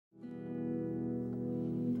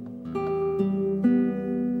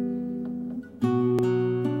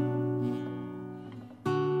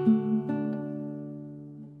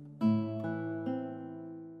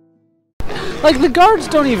Like, the guards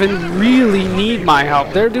don't even really need my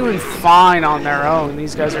help. They're doing fine on their own.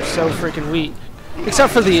 These guys are so freaking weak.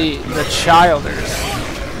 Except for the Childers.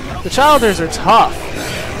 The Childers are tough.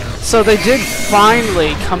 So they did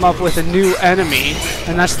finally come up with a new enemy,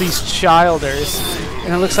 and that's these Childers.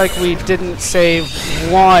 And it looks like we didn't save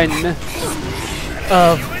one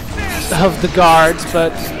of the guards,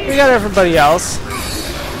 but we got everybody else.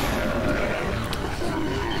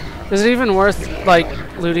 Is it even worth, like,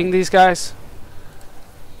 looting these guys?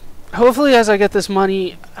 Hopefully, as I get this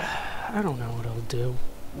money, I don't know what it'll do.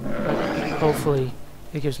 But hopefully,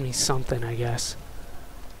 it gives me something, I guess.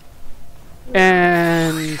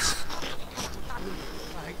 And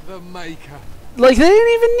like, they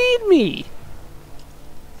didn't even need me.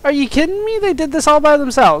 Are you kidding me? They did this all by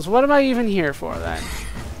themselves. What am I even here for then?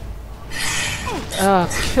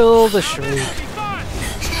 Kill the Shriek.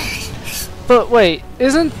 But wait,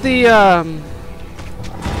 isn't the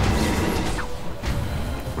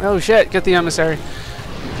oh shit, get the emissary.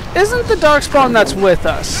 Isn't the Darkspawn that's with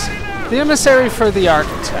us the emissary for the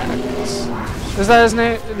Architects? Is that his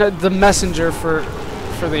name? The messenger for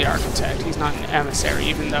the Architect. He's not an emissary,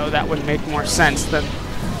 even though that would make more sense than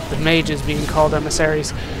the mages being called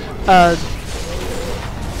emissaries.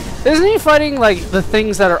 Isn't he fighting, like, the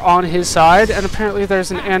things that are on his side? And apparently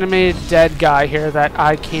there's an animated dead guy here that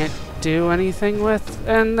I can't do anything with.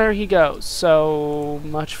 And there he goes. So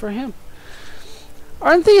much for him.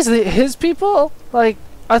 Aren't these his people? Like,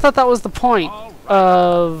 I thought that was the point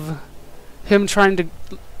of him trying to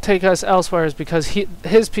take us elsewhere, is because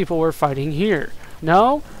his people were fighting here.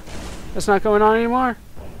 No? That's not going on anymore?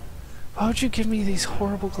 Why would you give me these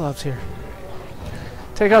horrible gloves here?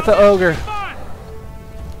 Take out the ogre.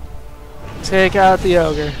 Take out the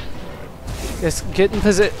ogre. Just get in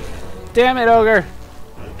position. Damn it, ogre.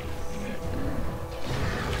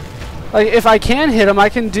 Like, if I can hit him, I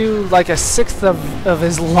can do like a sixth of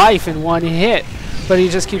his life in one hit. But he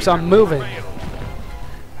just keeps on moving.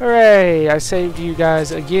 Hooray! I saved you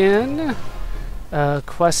guys again.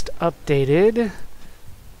 Quest updated.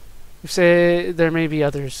 You say there may be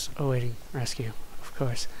others awaiting rescue, of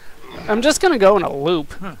course. I'm just gonna go in a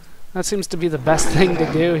loop. That seems to be the best thing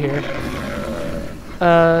to do here.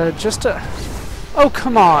 Just to... Oh,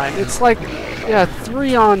 come on. It's like, yeah,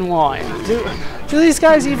 3-on-1. Do these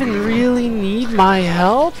guys even really need my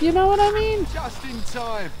help? You know what I mean? Just in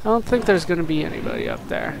time. I don't think there's gonna be anybody up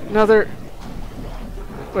there. No, there...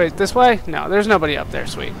 Wait, this way? No, there's nobody up there,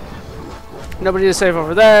 sweet. Nobody to save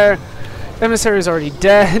over there. Emissary's already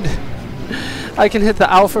dead. I can hit the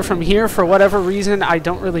alpha from here for whatever reason. I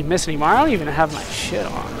don't really miss anymore. I don't even have my shit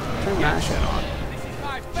on. Turn that shit on.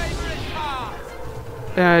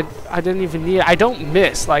 I didn't even need it. I don't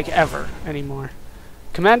miss, like, ever anymore.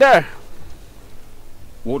 Commander!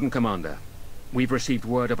 Warden Commander, we've received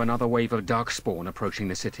word of another wave of Darkspawn approaching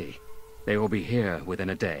the city. They will be here within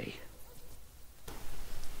a day.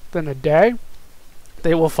 Within a day?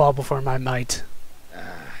 They will fall before my might.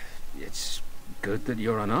 It's good that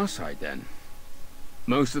you're on our side, then.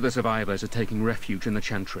 Most of the survivors are taking refuge in the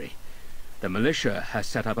Chantry. The militia has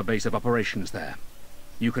set up a base of operations there.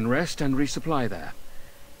 You can rest and resupply there.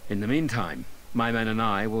 In the meantime, my men and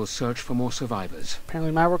I will search for more survivors.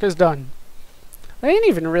 Apparently my work is done. They didn't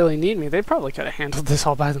even really need me. They probably could have handled this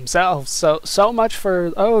all by themselves. So much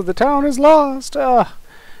for, oh, the town is lost.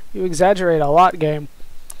 You exaggerate a lot, game.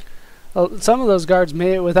 Well, some of those guards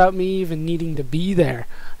made it without me even needing to be there.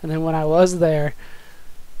 And then when I was there,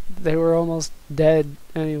 they were almost dead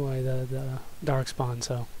anyway, the Darkspawn.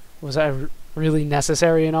 So was that really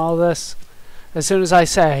necessary in all this? As soon as I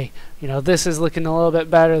say, you know, this is looking a little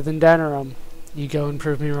bit better than Denerim, you go and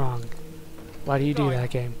prove me wrong. Why do you do that,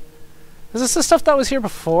 game? Is this the stuff that was here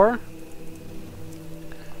before?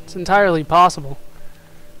 It's entirely possible.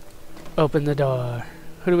 Open the door.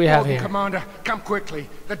 Who do we have here? Commander, come quickly.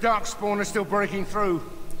 The Darkspawn are still breaking through.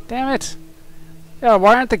 Damn it. Yeah,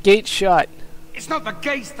 why aren't the gates shut? It's not the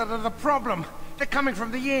gates that are the problem. They're coming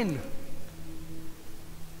from the inn.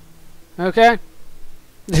 Okay.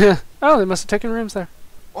 Oh, they must have taken rooms there.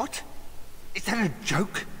 What? Is that a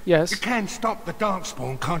joke? Yes. You can stop the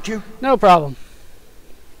Darkspawn, can't you? No problem.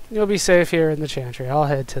 You'll be safe here in the Chantry. I'll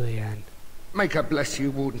head to the end. May God bless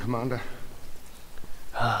you, Warden Commander.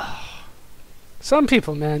 Some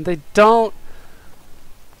people, man, they don't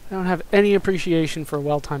have any appreciation for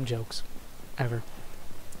well-timed jokes. Ever.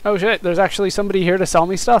 Oh shit, there's actually somebody here to sell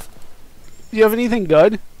me stuff. Do you have anything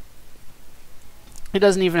good? He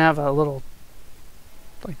doesn't even have a little,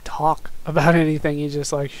 like, talk about anything. He's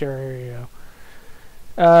just like, sure, here you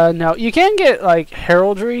go. No, you can get, like,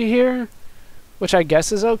 heraldry here, which I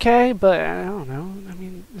guess is okay, but I don't know. I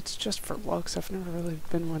mean, it's just for looks. I've never really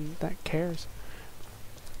been one that cares.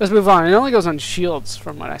 Let's move on. It only goes on shields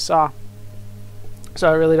from what I saw, so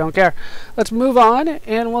I really don't care. Let's move on,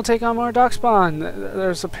 and we'll take on more Darkspawn.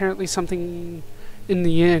 There's apparently something in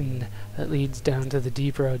the inn that leads down to the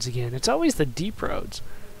deep roads again. It's always the deep roads.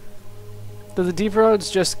 Do the deep roads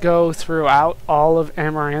just go throughout all of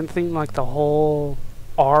Amaranthine, like the whole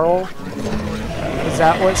Arl? Is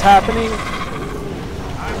that what's happening?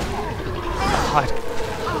 God.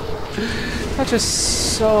 That's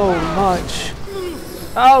just so much.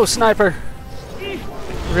 Oh, sniper!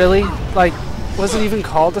 Really? Like, was it even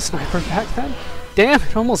called a sniper back then? Damn,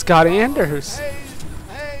 it almost got Anders.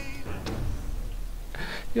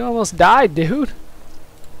 You almost died, dude.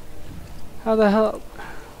 How the hell?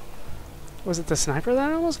 Was it the sniper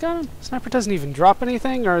that almost got him? Sniper doesn't even drop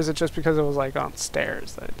anything, or is it just because it was like on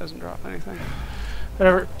stairs that it doesn't drop anything?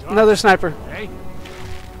 Whatever. Another sniper.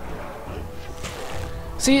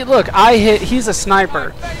 See, look, I hit. He's a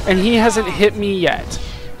sniper, and he hasn't hit me yet.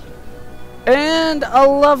 And a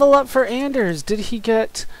level up for Anders. Did he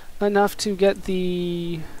get enough to get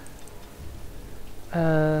the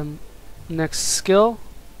next skill?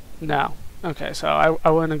 No. Okay, so I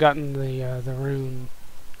wouldn't have gotten the rune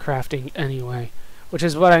crafting anyway, which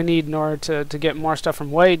is what I need in order to get more stuff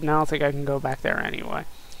from Wade, and I don't think I can go back there anyway.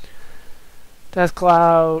 Death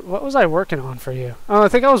Cloud. What was I working on for you? Oh, I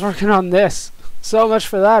think I was working on this. So much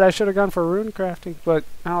for that. I should have gone for rune crafting, but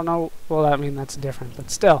I don't know. Well, I mean, that's different, but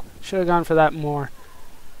still, should have gone for that more.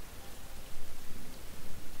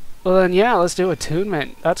 Well, then, yeah, let's do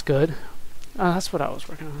attunement. That's good. Oh, that's what I was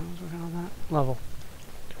working on. I was working on that level.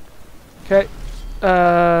 Okay.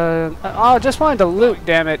 Oh, I just wanted to loot,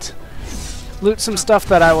 damn it. Loot some stuff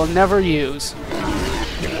that I will never use.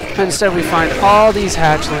 Instead, we find all these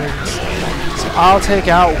hatchlings. So I'll take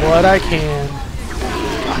out what I can.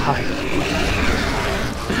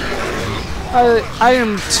 I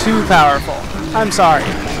am too powerful. I'm sorry,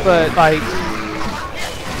 but like,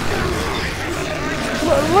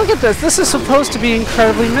 look at this. This is supposed to be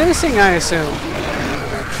incredibly menacing, I assume.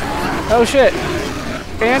 Oh shit.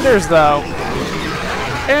 Anders, though.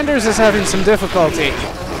 Anders is having some difficulty.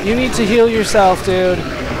 You need to heal yourself, dude.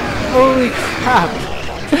 Holy crap.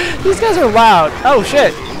 These guys are loud. Oh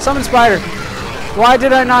shit. Summon spider. Why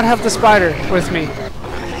did I not have the spider with me?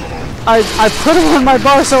 I put him on my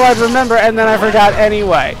bar so I'd remember, and then I forgot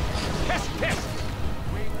anyway.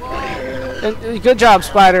 And, good job,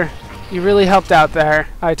 Spider. You really helped out there.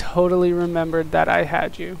 I totally remembered that I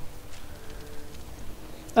had you.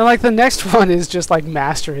 And like the next one is just like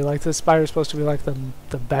mastery. Like the spider's supposed to be like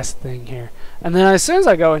the best thing here. And then as soon as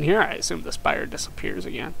I go in here, I assume the spider disappears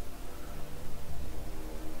again.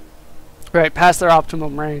 Right, past their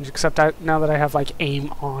optimum range. Except now that I have like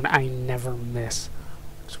aim on, I never miss.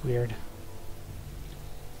 It's weird.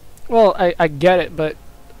 Well, I get it, but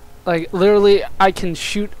like literally I can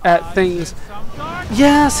shoot at things.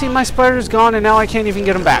 Yeah, see, my spider's gone and now I can't even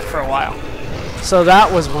get him back for a while. So that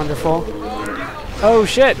was wonderful. Oh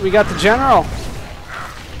shit, we got the general.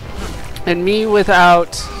 And me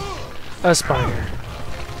without a spider.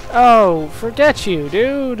 Oh, forget you,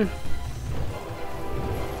 dude.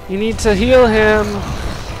 You need to heal him.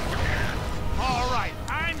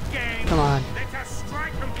 Come on.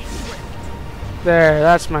 There,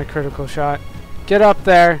 that's my critical shot. Get up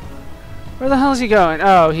there. Where the hell is he going?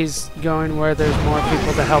 Oh, he's going where there's more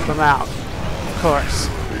people to help him out. Of course.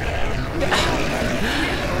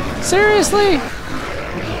 Seriously?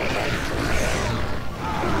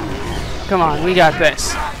 Come on, we got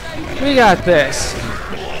this. We got this.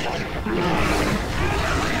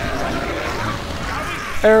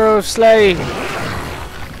 Arrow of slaying.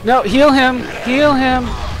 No, heal him. Heal him.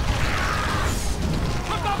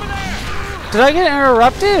 Did I get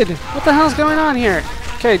interrupted? What the hell's going on here?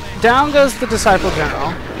 Okay, down goes the Disciple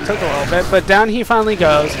General. Took a little bit, but down he finally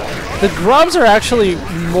goes. The grubs are actually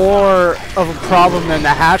more of a problem than the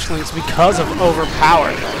hatchlings because of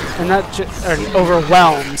overpowered. And that or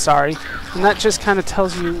overwhelm, sorry. And that just kind of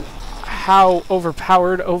tells you how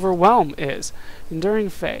overpowered overwhelm is. Enduring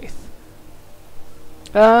Faith.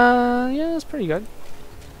 Yeah, that's pretty good.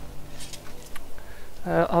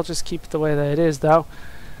 I'll just keep it the way that it is, though.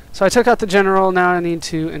 So I took out the general, now I need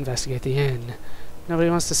to investigate the inn. Nobody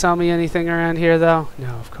wants to sell me anything around here, though? No,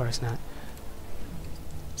 of course not.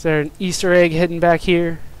 Is there an Easter egg hidden back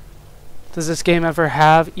here? Does this game ever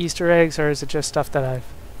have Easter eggs, or is it just stuff that I've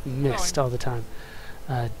missed all the time?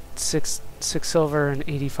 6 silver and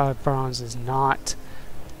 85 bronze is not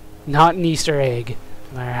an Easter egg,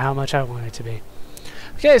 no matter how much I want it to be.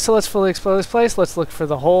 Okay, so let's fully explore this place. Let's look for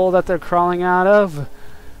the hole that they're crawling out of.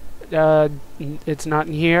 It's not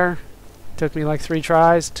in here. Took me like 3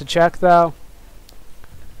 tries to check, though.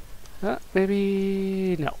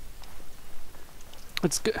 Maybe... no.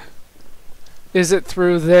 It's good. Is it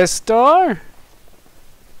through this door?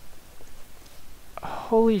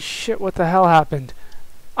 Holy shit, what the hell happened?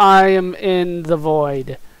 I am in the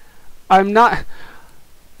void. I'm not...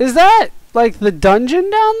 Is that, like, the dungeon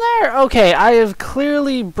down there? Okay, I have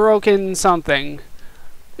clearly broken something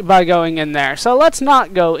by going in there. So let's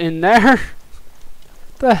not go in there.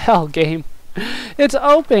 The hell, game? It's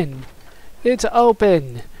open. It's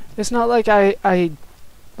open. It's not like I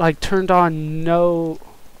like, turned on no...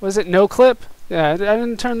 Was it no clip? Yeah, I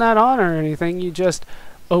didn't turn that on or anything. You just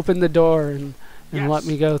opened the door and let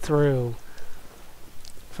me go through.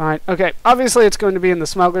 Fine. Okay, obviously it's going to be in the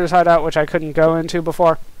smuggler's hideout, which I couldn't go into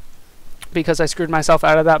before, because I screwed myself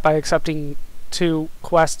out of that by accepting 2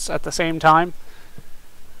 quests at the same time.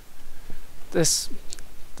 This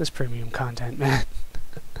premium content, man.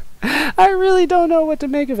 I really don't know what to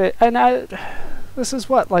make of it. And this is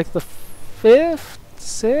what, like the 5th,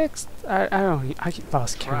 6th? I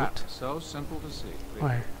lost count. So simple to see.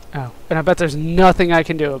 Where? Oh, and I bet there's nothing I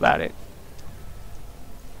can do about it.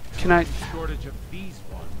 Can I? Shortage of these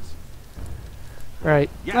ones. Right.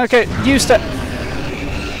 Yes. Okay, you step.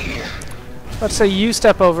 Let's say you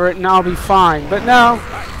step over it and I'll be fine. But no.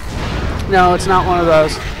 No, it's not one of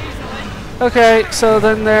those. Okay, so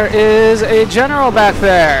then there is a general back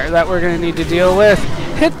there that we're going to need to deal with.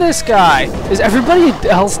 Hit this guy. Is everybody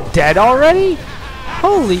else dead already?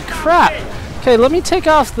 Holy crap. Okay, let me take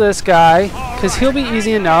off this guy, because he'll be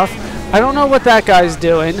easy enough. I don't know what that guy's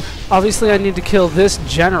doing. Obviously, I need to kill this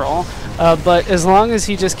general, but as long as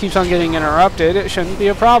he just keeps on getting interrupted, it shouldn't be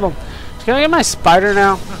a problem. Can I get my spider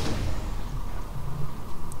now?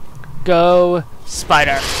 Go,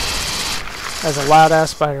 spider. As a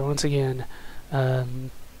loud-ass spider, once again.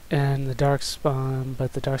 And the Darkspawn,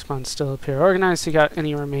 but the Darkspawn still appear organized. You got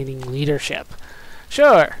any remaining leadership?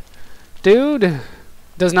 Sure. Dude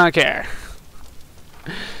does not care.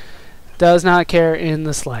 Does not care in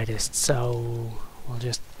the slightest. So we'll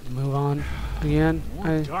just move on again,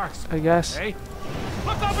 I guess. Hey,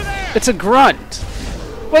 look over there! It's a grunt.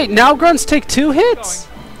 Wait, now grunts take 2 hits?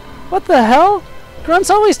 What the hell? Grunts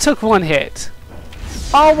always took 1 hit.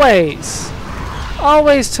 Always.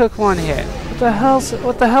 Always took 1 hit.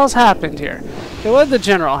 What the hell's happened here? Okay, what did the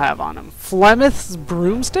general have on him? Flemeth's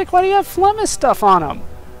broomstick? Why do you have Flemeth stuff on him?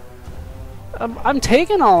 I'm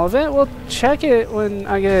taking all of it. We'll check it when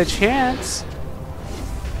I get a chance.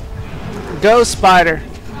 Go, spider.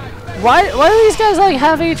 Why do these guys like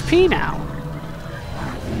have HP now?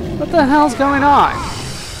 What the hell's going on?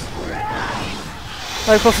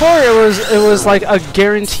 Like before, it was like a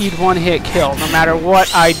guaranteed 1-hit kill, no matter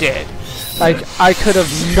what I did. Like I could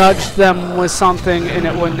have nudged them with something and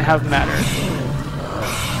it wouldn't have mattered.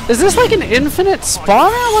 Is this like an infinite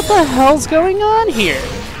spawner? What the hell's going on here?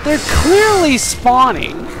 They're clearly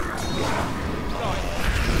spawning.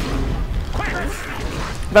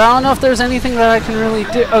 But I don't know if there's anything that I can really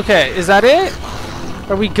do. Okay, is that it?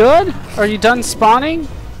 Are we good? Are you done spawning?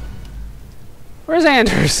 Where's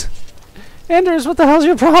Anders? Anders, what the hell's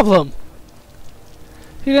your problem?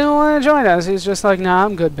 He didn't want to join us. He's just like, nah,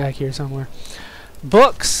 I'm good back here somewhere.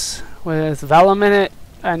 Books with vellum in it.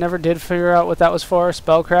 I never did figure out what that was for.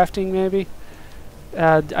 Spellcrafting, maybe?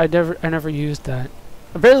 I never used that.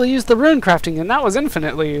 I barely used the rune crafting, and that was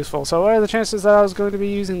infinitely useful. So what are the chances that I was going to be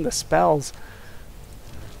using the spells?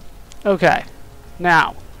 Okay.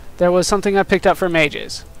 Now, there was something I picked up for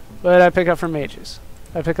mages. What did I pick up for mages?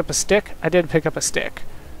 Did I pick up a stick? I did pick up a stick.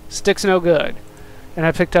 Stick's no good. And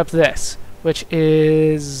I picked up this, which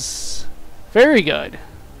is very good.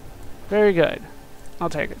 Very good. I'll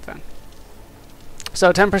take it then.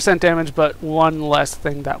 So 10% damage, but 1 less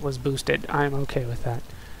thing that was boosted. I'm okay with that.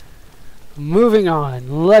 Moving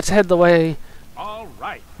on. Let's head the way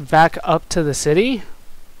back up to the city.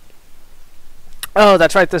 Oh,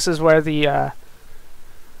 that's right. This is where the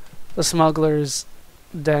smugglers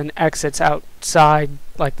then exits outside,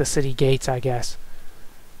 like the city gates, I guess.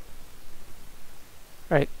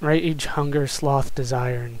 Right. Rage, hunger, sloth,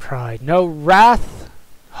 desire, and pride. No, wrath.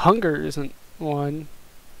 Hunger isn't one.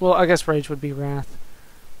 Well, I guess rage would be wrath.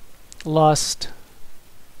 Lust.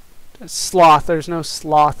 Sloth. There's no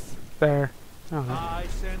sloth there. Oh, no. I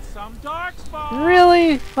sent some Darkspawn.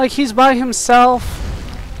 Really? Like he's by himself?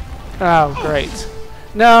 Oh, great.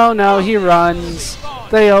 No, no, he runs.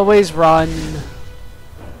 They always run.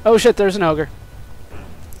 Oh shit, there's an ogre.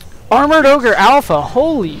 Armored Ogre Alpha.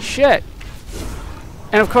 Holy shit.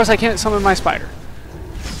 And of course I can't summon my spider.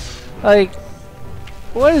 Like,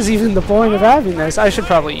 what is even the point of having this? I should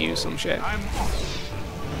probably use some shit.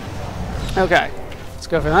 Okay, let's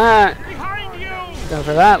go for that. Behind you! Go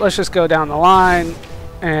for that. Let's just go down the line,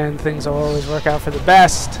 and things will always work out for the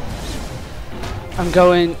best. I'm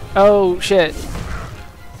going... Oh, shit.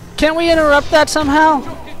 Can't we interrupt that somehow?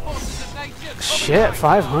 Shit,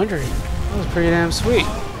 500. That was pretty damn sweet.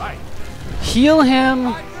 Heal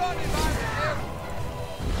him.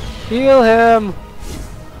 Heal him.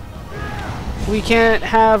 We can't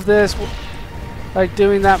have this, like,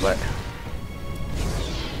 doing that, but...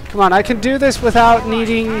 Come on, I can do this without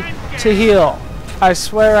needing to heal. I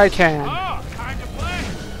swear I can. Oh, time to play!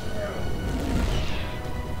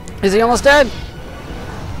 Is he almost dead?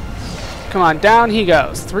 Come on, down he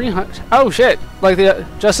goes. 300. Oh, shit. Like, the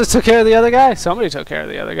Justice took care of the other guy? Somebody took care of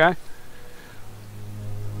the other guy.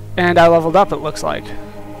 And I leveled up, it looks like.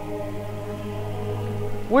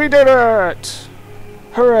 We did it!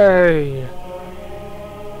 Hooray!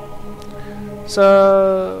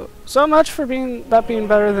 So much for being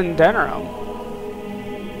better than Denerim.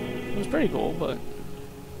 It was pretty cool, but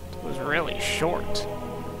it was really short.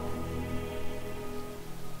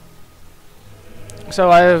 So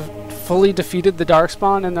I have fully defeated the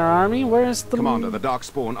Darkspawn and their army. Where's the... Commander, the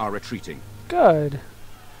Darkspawn are retreating. Good.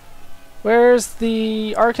 Where's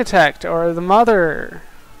the architect or the mother?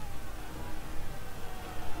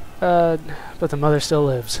 But the mother still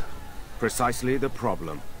lives. Precisely the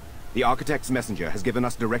problem. The architect's messenger has given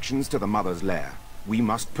us directions to the mother's lair. We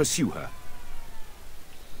must pursue her.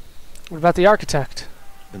 What about the architect?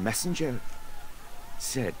 The messenger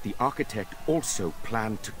said the architect also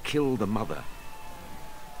planned to kill the mother.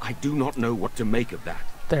 I do not know what to make of that.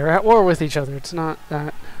 They're at war with each other. It's not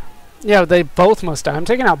that... Yeah, they both must die. I'm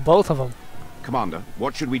taking out both of them. Commander,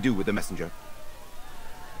 what should we do with the messenger?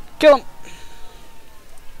 Kill him!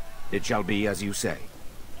 It shall be as you say.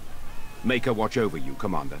 Make her watch over you,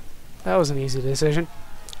 Commander. That was an easy decision.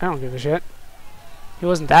 I don't give a shit. He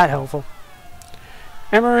wasn't that helpful.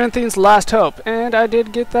 Amaranthine's last hope. And I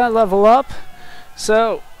did get that level up.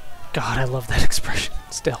 So... God, I love that expression.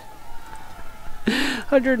 Still.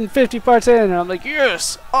 150 parts in, and I'm like,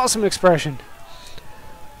 yes! Awesome expression.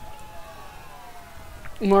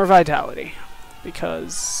 More vitality.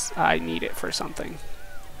 Because I need it for something.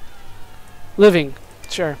 Living.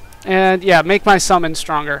 Sure. And, yeah, make my summon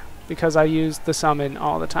stronger. Because I use the summon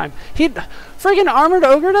all the time. Friggin' Armored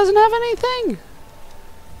Ogre doesn't have anything!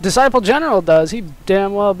 Disciple General does. He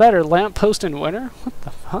damn well better. Lamppost in Winter? What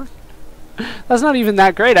the fuck? That's not even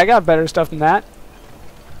that great. I got better stuff than that.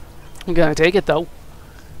 I'm gonna take it, though.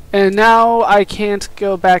 And now I can't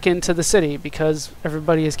go back into the city because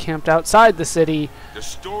everybody is camped outside the city. The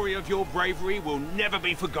story of your bravery will never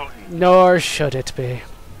be forgotten. Nor should it be.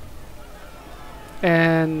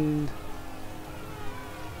 And...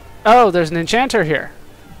 Oh, there's an enchanter here.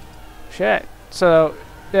 Shit. So,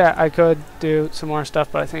 yeah, I could do some more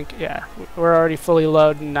stuff, but I think, yeah, we're already fully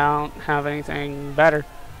loaded and I don't have anything better.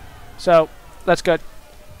 So, that's good.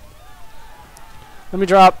 Let me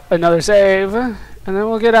drop another save, and then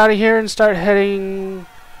we'll get out of here and start heading...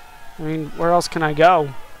 I mean, where else can I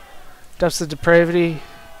go? Depths of Depravity.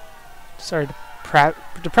 Sorry,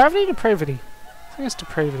 Depravity? Depravity. I think it's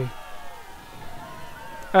Depravity.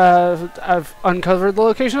 I've uncovered the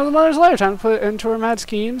location of the Mother's Lair. Time to put it into her mad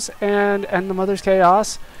schemes and end the Mother's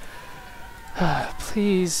chaos.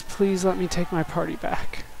 Please, please let me take my party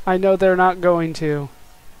back. I know they're not going to,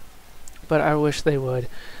 but I wish they would.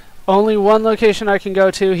 Only one location I can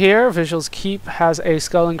go to here. Vigil's Keep has a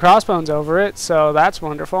skull and crossbones over it, so that's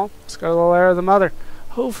wonderful. Let's go to the Lair of the Mother.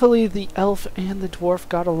 Hopefully the elf and the dwarf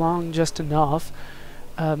got along just enough.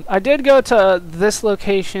 I did go to this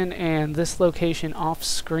location and this location off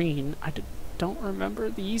screen. I don't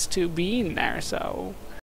remember these two being there, so